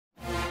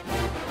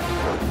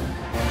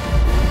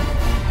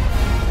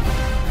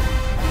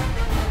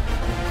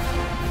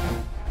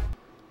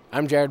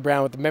I'm Jared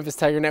Brown with the Memphis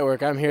Tiger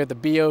Network. I'm here at the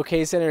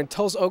BOK Center in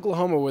Tulsa,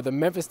 Oklahoma, where the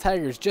Memphis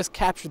Tigers just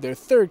captured their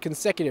third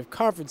consecutive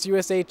Conference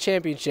USA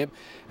championship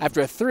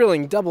after a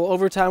thrilling double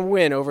overtime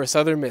win over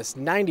Southern Miss,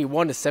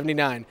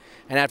 91-79.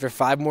 And after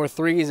 5 more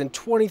threes and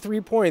 23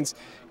 points,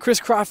 Chris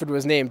Crawford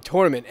was named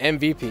tournament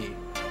MVP.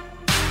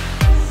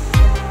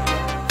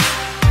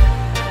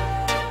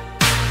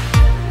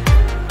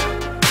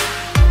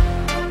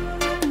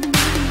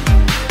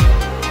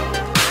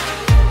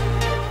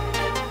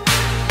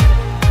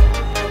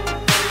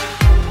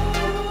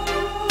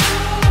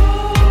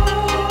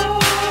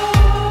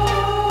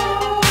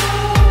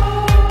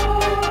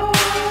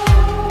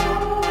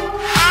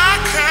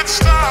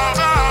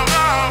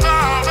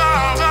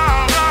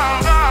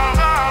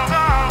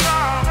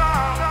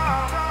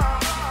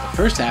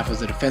 First half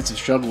was a defensive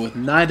struggle, with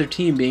neither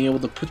team being able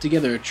to put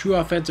together a true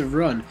offensive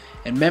run,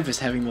 and Memphis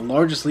having the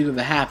largest lead of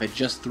the half at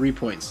just 3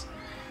 points.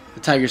 The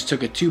Tigers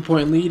took a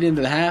 2-point lead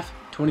into the half,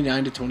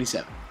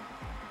 29-27.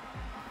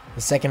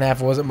 The second half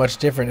wasn't much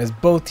different as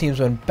both teams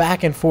went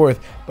back and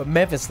forth, but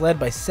Memphis led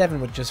by 7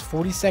 with just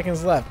 40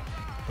 seconds left,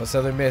 while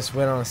Southern Miss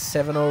went on a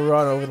 7-0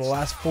 run over the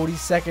last 40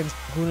 seconds,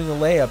 including a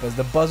layup as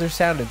the buzzer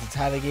sounded to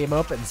tie the game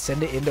up and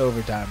send it into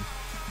overtime.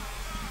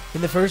 In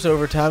the first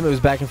overtime, it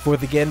was back and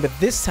forth again, but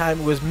this time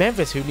it was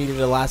Memphis who needed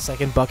a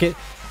last-second bucket,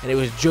 and it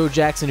was Joe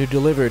Jackson who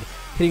delivered,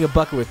 hitting a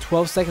bucket with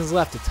 12 seconds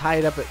left to tie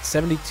it up at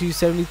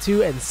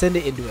 72-72 and send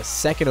it into a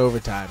second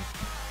overtime.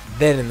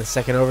 Then in the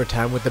second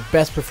overtime, with the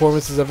best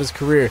performances of his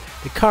career,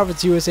 the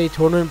Conference USA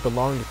tournament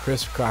belonged to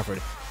Chris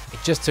Crawford. It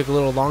just took a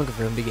little longer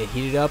for him to get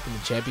heated up in the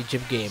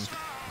championship game.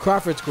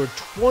 Crawford scored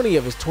 20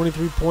 of his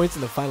 23 points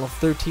in the final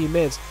 13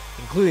 minutes,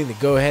 including the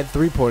go-ahead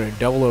three-pointer in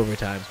double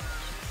overtime.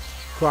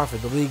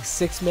 Crawford, the league's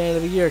 6th man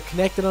of the year,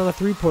 connected on a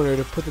three-pointer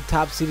to put the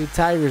top-seeded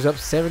Tigers up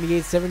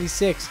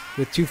 78-76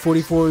 with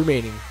 2:44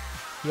 remaining.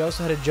 He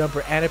also had a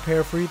jumper and a pair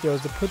of free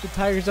throws to put the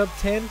Tigers up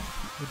 10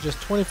 with just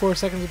 24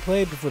 seconds to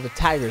play before the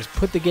Tigers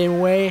put the game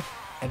away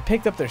and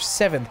picked up their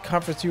 7th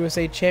Conference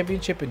USA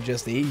championship in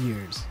just 8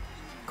 years.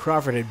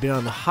 Crawford had been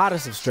on the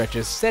hottest of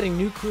stretches, setting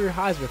new career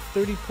highs with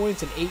 30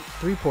 points and 8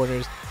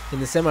 three-pointers in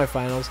the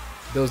semifinals.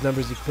 Those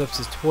numbers eclipsed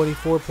his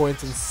 24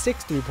 points and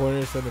 6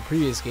 three-pointers from the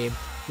previous game,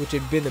 which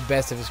had been the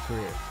best of his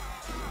career.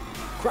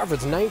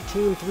 Crawford's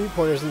 19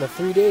 three-pointers in the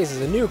 3 days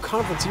is a new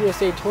Conference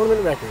USA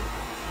tournament record.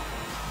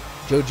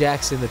 Joe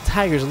Jackson, the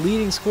Tigers'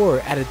 leading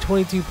scorer, added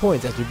 22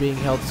 points after being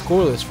held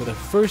scoreless for the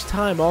first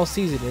time all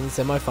season in the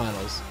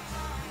semifinals.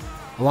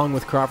 Along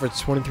with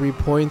Crawford's 23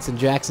 points and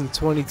Jackson's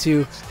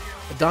 22,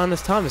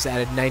 Adonis Thomas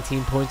added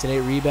 19 points and 8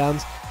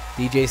 rebounds,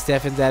 DJ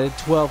Steffens added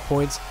 12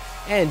 points,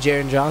 and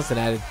Jaron Johnson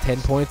added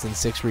 10 points and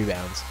 6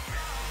 rebounds.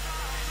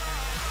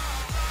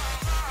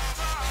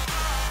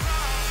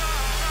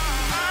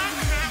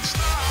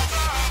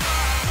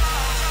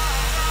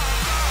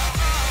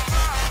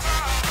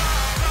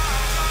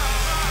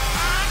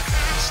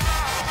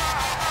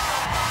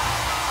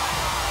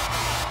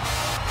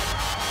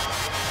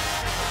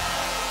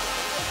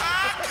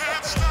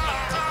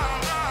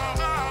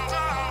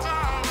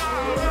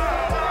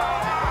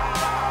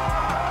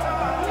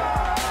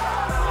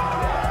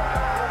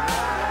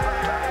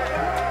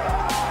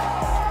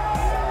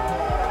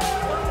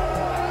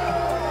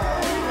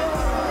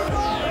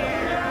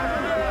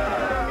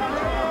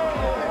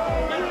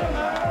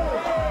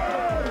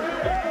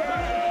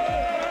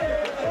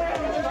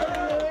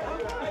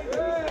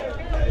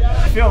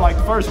 Feel like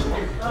the first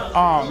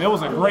one. It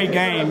was a great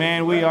game,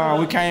 man. We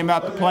came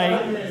out to play.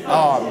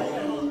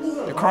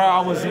 The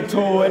crowd was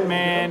into it,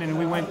 man, and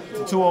we went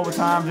to 2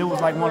 overtimes. It was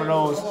like one of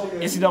those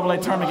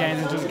NCAA tournament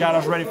games that just got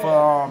us ready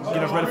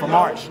for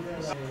March.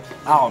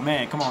 Oh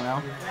man, come on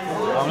now.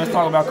 Let's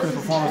talk about Chris'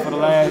 performance for the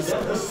last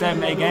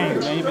 7-8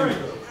 games, man. He's been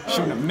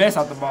shooting a mess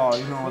out the ball,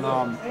 you know.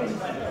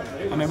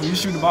 And I mean, when you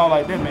shoot the ball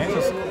like that, man,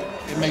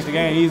 it makes the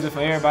game easier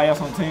for everybody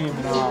else on the team.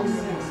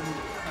 And,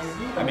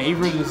 I mean, he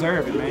really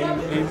deserved it, man.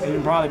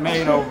 He probably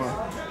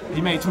he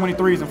made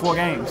 23s in 4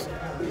 games.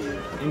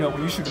 You know,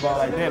 when you shoot the ball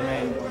like that,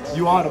 man,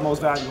 you are the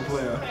most valuable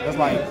player. That's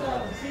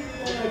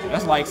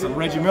like some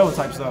Reggie Miller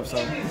type stuff,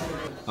 so.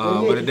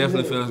 But it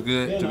definitely feels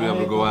good to be able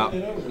to go out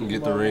and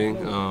get the ring,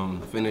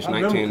 finish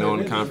 19-0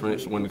 in the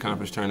conference, win the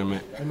conference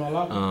tournament.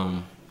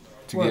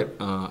 To get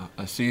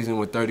a season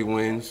with 30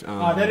 wins,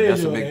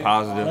 that's a big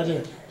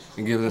positive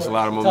and gives us a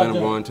lot of momentum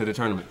going to the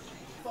tournament.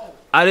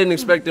 I didn't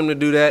expect them to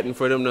do that, and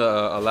for them to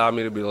allow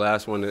me to be the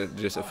last one to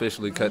just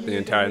officially cut the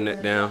entire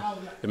net down,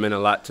 it meant a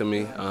lot to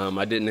me.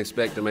 I didn't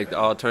expect to make the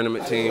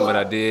all-tournament team, but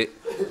I did.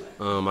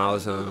 I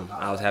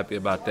was happy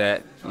about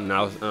that, and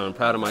I was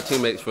proud of my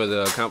teammates for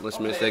the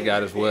accomplishments they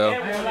got as well.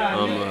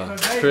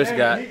 Chris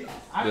got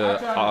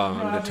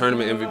the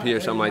tournament MVP or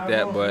something like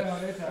that,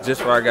 but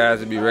just for our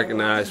guys to be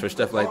recognized for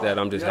stuff like that,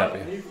 I'm just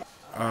happy.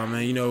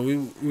 Man, you know,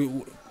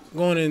 we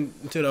going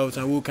into the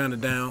overtime, we were kind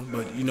of down,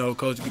 but, you know,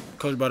 Coach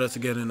brought us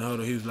together in the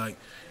huddle. He was like,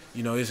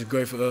 you know, this is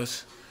great for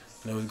us.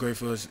 You know, it was great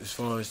for us as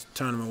far as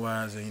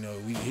tournament-wise, and, you know,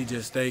 he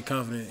just stayed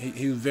confident.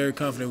 He was very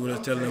confident with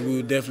us, telling us we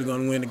were definitely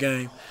going to win the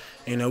game.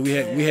 And, you know, we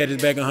had his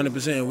back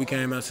 100%, and we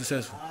came out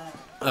successful.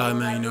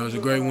 Man, it was a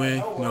great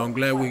win. I'm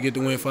glad we get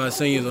the win for our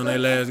seniors on that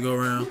last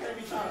go-around.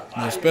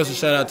 Special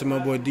shout-out to my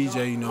boy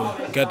DJ,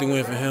 got the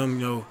win for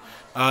him,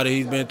 all that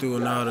he's been through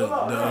and all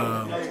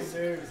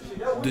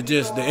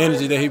the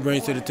energy that he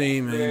brings to the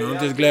team. And, I'm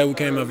just glad we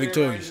came out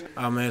victorious.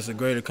 Man, it's a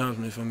great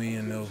accomplishment for me,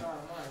 and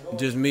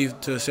just me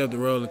to accept the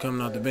role of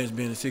coming off the bench,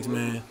 being a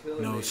six-man,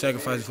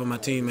 sacrificing for my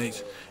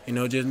teammates,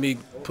 just me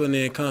putting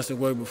in constant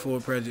work before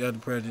practice, after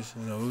practice,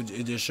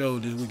 it just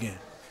showed this weekend.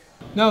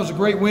 No, it was a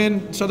great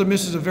win. Southern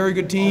Miss is a very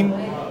good team.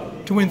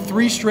 To win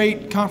 3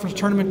 straight conference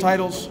tournament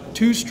titles,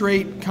 2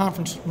 straight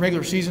conference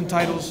regular season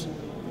titles,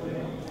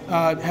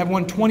 have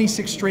won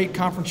 26 straight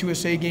Conference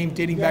USA games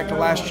dating back to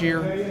last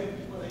year,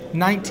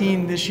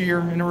 19 this year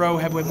in a row,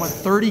 have won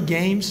 30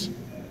 games.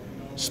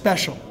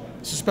 Special.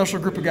 It's a special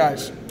group of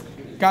guys.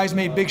 Guys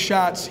made big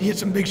shots. He hit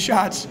some big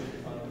shots.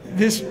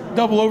 This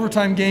double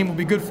overtime game will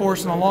be good for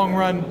us in the long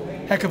run.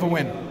 Heck of a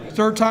win.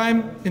 3rd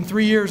time in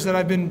 3 years that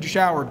I've been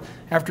showered.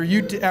 After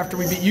we beat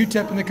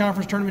UTEP in the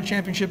conference tournament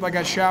championship, I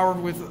got showered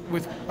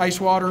with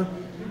ice water.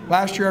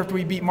 Last year, after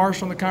we beat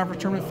Marshall in the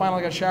conference tournament final,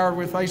 I got showered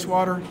with ice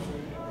water.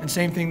 And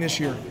same thing this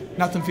year.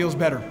 Nothing feels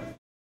better.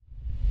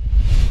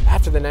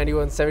 After the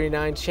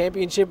 91-79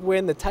 championship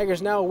win, the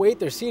Tigers now await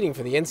their seeding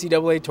for the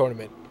NCAA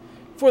tournament.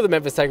 For the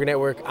Memphis Tiger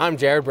Network, I'm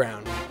Jared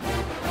Brown.